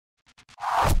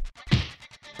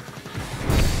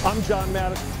I'm John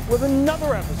Mattis with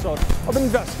another episode of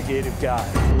Investigative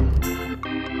Guide.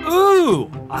 Ooh,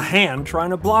 a hand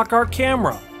trying to block our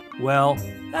camera. Well,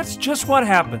 that's just what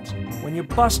happens when you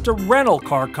bust a rental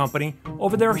car company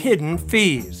over their hidden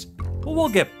fees. But we'll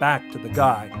get back to the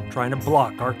guy trying to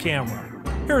block our camera.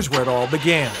 Here's where it all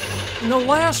began. In the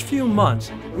last few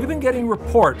months, we've been getting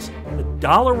reports that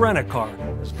Dollar Rent-A-Car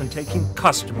has been taking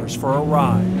customers for a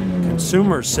ride.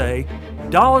 Consumers say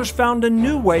Dollar's found a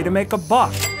new way to make a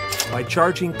buck by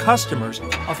charging customers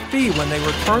a fee when they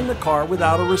return the car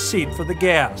without a receipt for the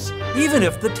gas, even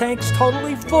if the tank's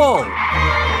totally full.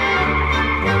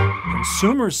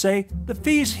 Consumers say the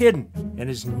fee's hidden and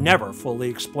is never fully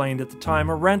explained at the time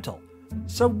of rental.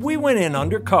 So we went in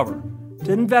undercover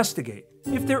to investigate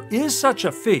if there is such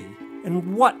a fee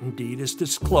and what indeed is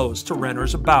disclosed to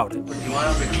renters about it. You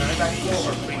want to return it back to you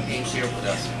or bring things here with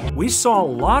us? We saw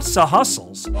lots of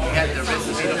hustles,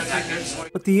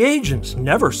 but the agents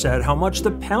never said how much the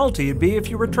penalty would be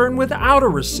if you return without a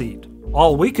receipt.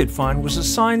 All we could find was a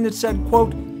sign that said,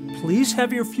 quote, "Please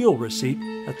have your fuel receipt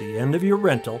at the end of your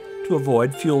rental to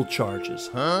avoid fuel charges."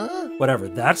 Whatever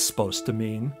that's supposed to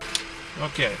mean.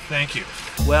 Okay, thank you.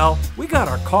 Well, we got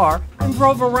our car and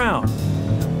drove around.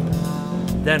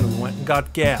 Then we went and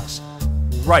got gas,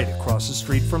 right across the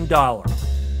street from Dollar.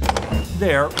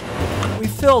 There, we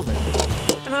filled it.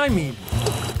 And I mean,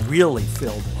 really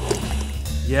filled it.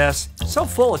 Yes, so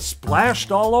full it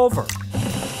splashed all over.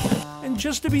 And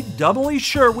just to be doubly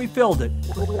sure we filled it,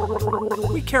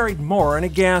 we carried more in a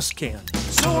gas can.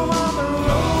 So I'm on the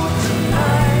road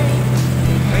tonight,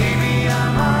 baby,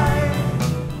 I'm high.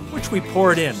 Which we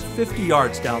poured in 50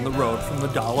 yards down the road from the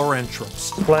Dollar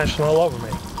entrance. Splashing all over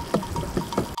me.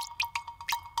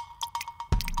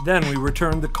 Then we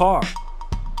returned the car.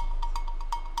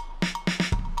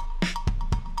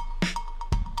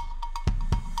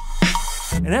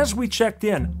 And as we checked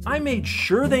in, I made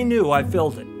sure they knew I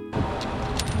filled it.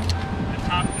 I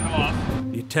topped it off.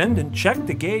 The attendant checked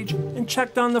the gauge and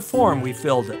checked on the form we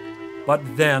filled it. But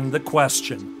then the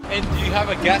question. And do you have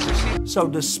a gas receipt? So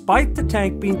despite the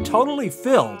tank being totally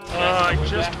filled, I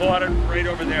just bought it right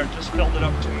over there. Just filled it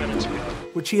up 2 minutes ago.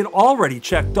 which he had already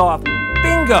checked off,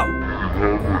 bingo!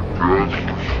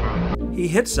 He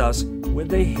hits us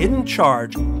with a hidden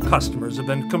charge customers have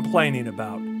been complaining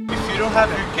about. If you don't have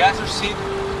your gas receipt,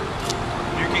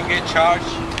 you can get charged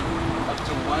up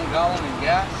to 1 gallon in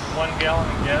gas. 1 gallon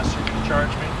of gas you can charge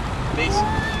me?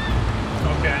 Basically.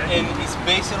 Okay. And it's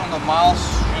based on the miles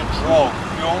you drove.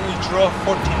 You only drove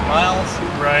 14 miles.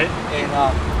 Right. And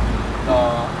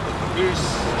the computer's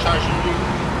charging you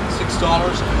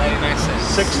 $6.99.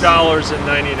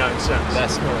 $6.99.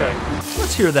 That's correct. Okay.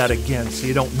 Let's hear that again so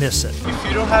you don't miss it. If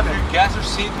you don't have your gas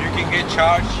receipt, you can get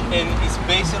charged, and it's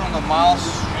based on the miles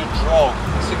you drove.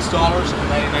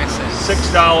 $6.99.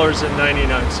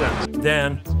 $6.99.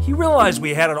 Then he realized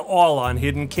we had it all on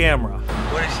hidden camera.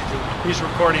 What is he doing? He's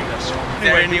recording this. Is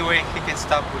there any way he can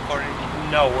stop recording you?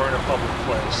 No, we're in a public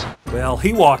place. Well,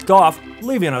 he walked off,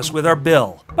 leaving us with our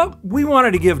bill. But we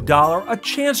wanted to give Dollar a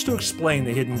chance to explain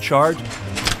the hidden charge,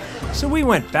 so we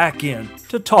went back in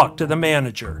to talk to the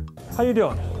manager. How you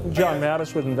doing? I'm John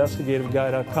Mattis with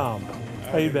InvestigativeGuy.com.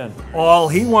 How you been? All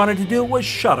he wanted to do was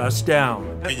shut us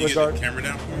down. Can you get the camera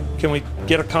down for me? Can we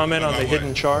get a comment on the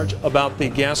hidden charge about the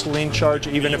gasoline charge?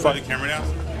 Even if Can you put the camera down?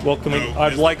 well, can we? No,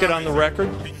 I'd there's like no it on the comment, sir.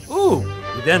 record. Ooh,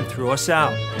 he then threw us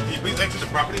out. Can you please exit the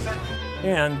property, sir?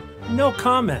 And no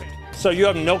comment. So you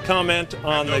have no comment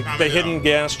on no the comment at hidden all.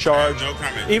 gas charge, no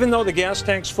comment. even though the gas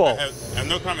tank's full. I have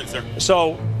no comment, sir.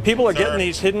 So people are Sir. getting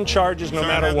these hidden charges no Sir, I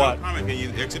matter have what. No comment. Can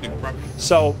you exit the property?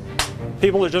 So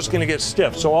people are just going to get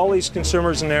stiff. So all these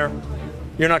consumers in there,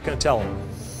 you're not going to tell them.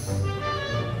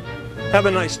 Have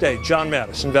a nice day. John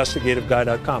Mattis,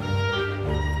 InvestigativeGuy.com.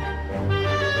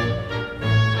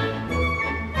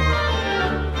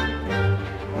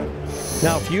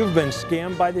 Now, if you've been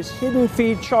scammed by this hidden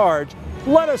fee charge,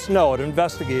 let us know at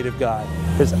Investigative Guy,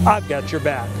 because I've got your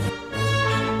back.